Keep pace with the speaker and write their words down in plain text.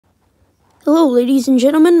Hello, ladies and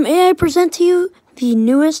gentlemen. May I present to you the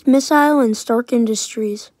newest missile in Stark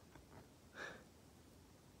Industries?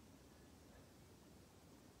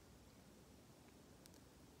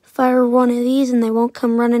 Fire one of these and they won't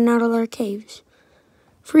come running out of their caves.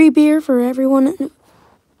 Free beer for every one of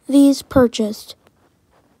these purchased.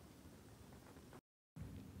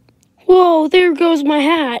 Whoa, there goes my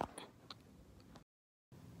hat.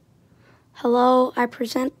 Hello, I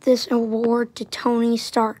present this award to Tony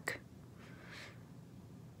Stark.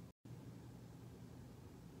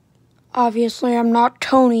 Obviously, I'm not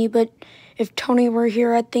Tony, but if Tony were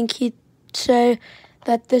here, I think he'd say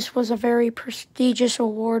that this was a very prestigious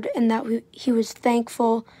award and that he was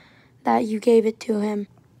thankful that you gave it to him.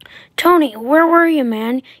 Tony, where were you,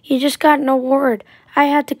 man? You just got an award. I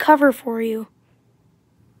had to cover for you.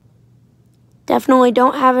 Definitely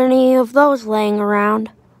don't have any of those laying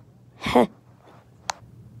around. Well,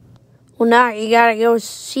 now you gotta go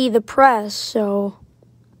see the press, so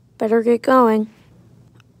better get going.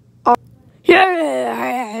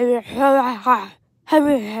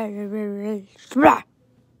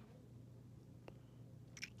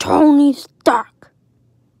 Tony Stark.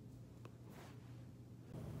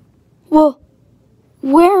 Well,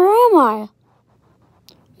 where am I?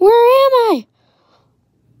 Where am I?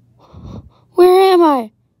 Where am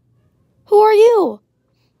I? Who are you?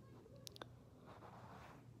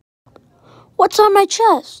 What's on my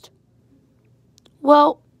chest?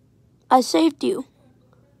 Well, I saved you.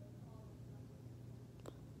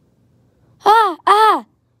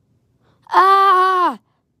 Ah!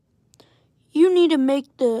 You need to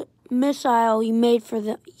make the missile you made for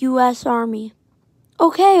the U.S. Army.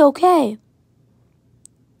 Okay.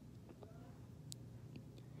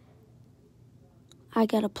 I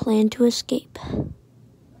got a plan to escape.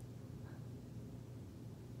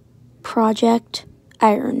 Project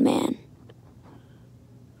Iron Man.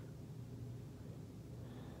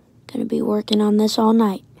 Gonna be working on this all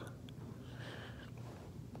night.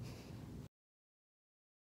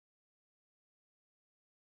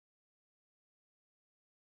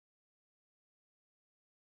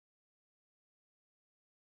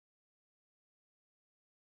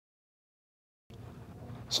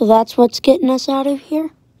 So that's what's getting us out of here?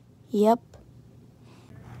 Yep.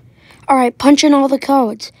 Alright, punch in all the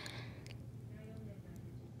codes.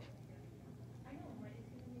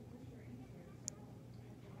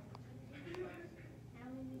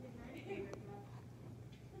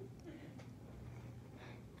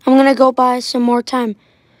 I'm gonna go buy some more time.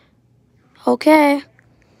 Okay.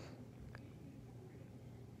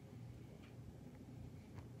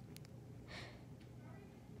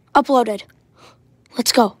 Uploaded.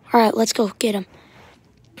 Let's go. Alright, let's go get him.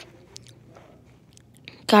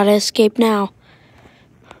 Gotta escape now.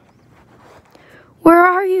 Where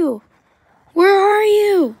are you? Where are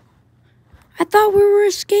you? I thought we were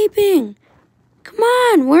escaping. Come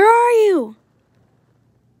on, where are you?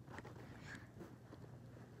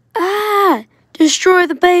 Destroy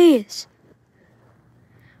the base.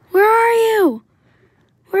 Where are you?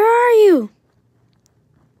 Where are you?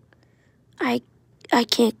 I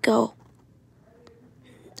can't go.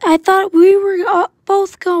 I thought we were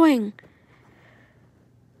both going.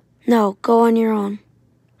 No, go on your own.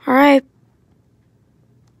 All right.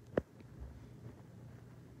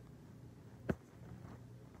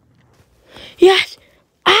 Yes.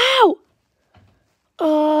 Ow!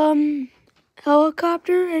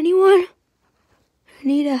 Helicopter, anyone? I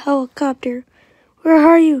need a helicopter. Where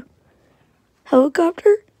are you?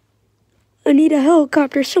 Helicopter? I need a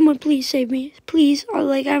helicopter. Someone please save me. Please.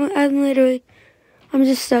 I'm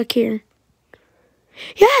just stuck here.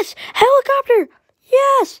 Yes! Helicopter!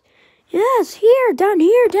 Yes! Yes, here, down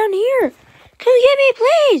here. Come get me,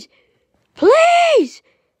 please! Please!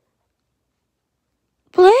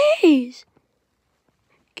 Please!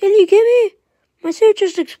 Can you get me? My suit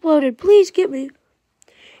just exploded. Please get me.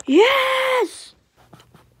 Yes!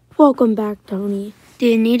 Welcome back, Tony. Do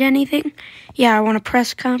you need anything? Yeah, I want a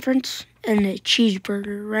press conference and a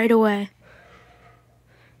cheeseburger right away.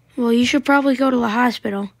 Well, you should probably go to the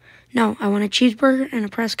hospital. No, I want a cheeseburger and a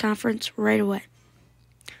press conference right away.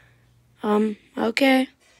 Okay.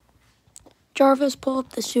 Jarvis, pull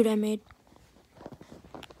up the suit I made.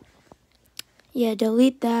 Yeah,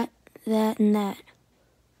 delete that, and that.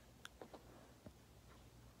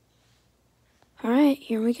 Alright,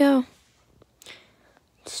 here we go.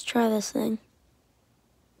 Let's try this thing.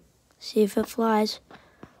 See if it flies.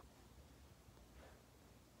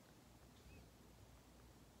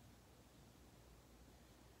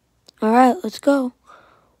 Alright, let's go.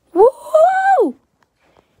 Woo!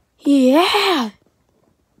 Yeah!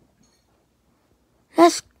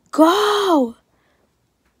 Let's go!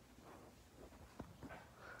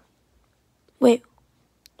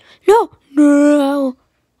 No! No!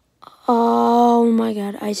 Oh my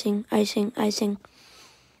god. Icing, icing, icing.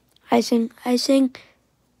 Icing, icing.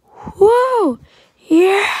 Whoa!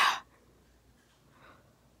 Yeah!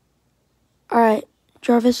 Alright,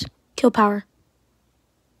 Jarvis, kill power.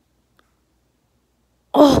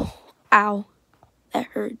 Oh! Ow. That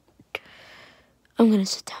hurt. I'm gonna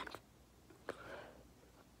sit down.